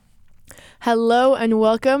Hello and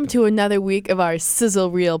welcome to another week of our Sizzle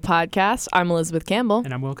Reel podcast. I'm Elizabeth Campbell.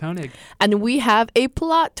 And I'm Will Koenig. And we have a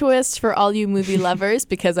plot twist for all you movie lovers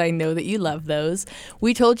because I know that you love those.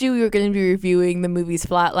 We told you we were going to be reviewing the movies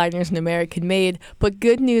Flatliners and American Made, but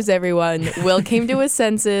good news, everyone. Will came to his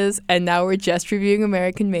senses, and now we're just reviewing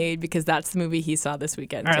American Made because that's the movie he saw this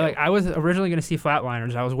weekend. All right, I was originally going to see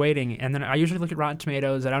Flatliners. I was waiting, and then I usually look at Rotten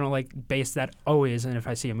Tomatoes, and I don't base that always in if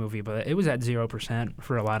I see a movie, but it was at 0%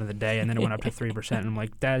 for a lot of the day, and then it went up to 3%, and I'm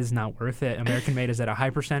like, that is not worth it. American Made is at a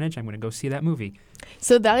high percentage. I'm going to go see that movie.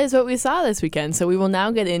 So that is what we saw this weekend. So we will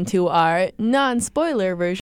now get into our non-spoiler version